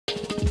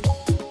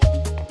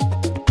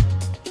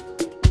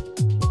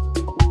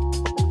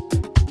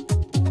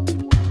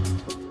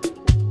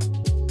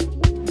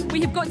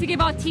We've got to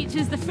give our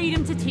teachers the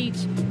freedom to teach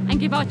and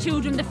give our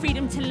children the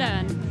freedom to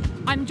learn.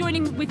 I'm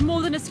joining with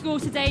more than a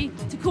score today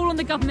to call on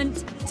the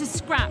government to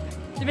scrap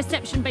the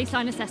reception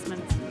baseline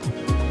assessment.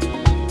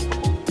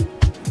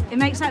 It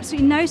makes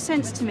absolutely no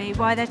sense to me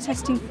why they're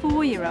testing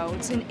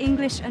 4-year-olds in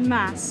English and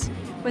maths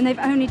when they've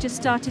only just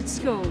started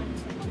school.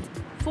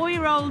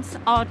 4-year-olds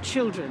are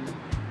children.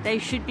 They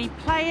should be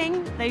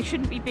playing, they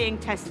shouldn't be being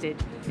tested.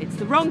 It's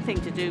the wrong thing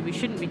to do, we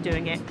shouldn't be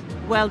doing it.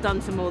 Well done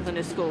to More Than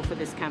a Score for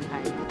this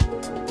campaign.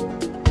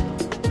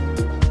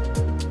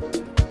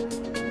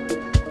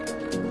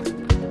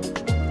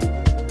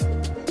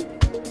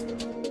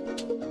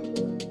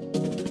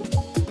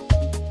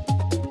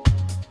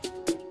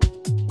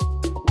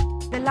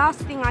 The last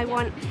thing I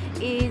want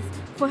is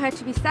for her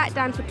to be sat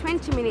down for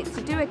 20 minutes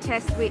to do a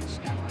test which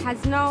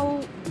has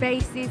no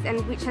basis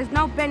and which has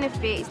no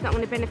benefit. It's not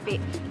going to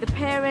benefit the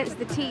parents,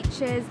 the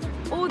teachers,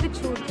 or the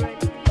children.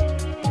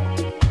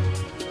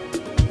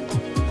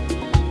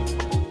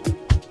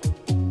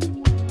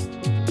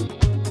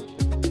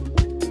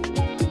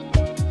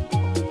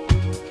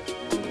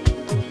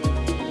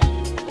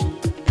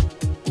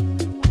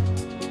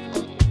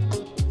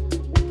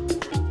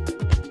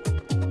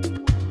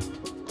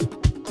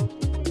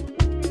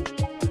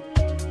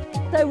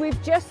 So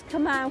we've just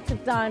come out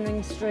of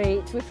Downing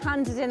Street, we've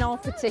handed in our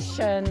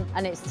petition,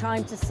 and it's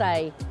time to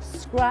say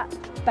scrap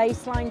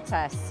baseline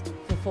tests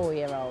for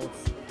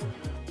 4-year-olds.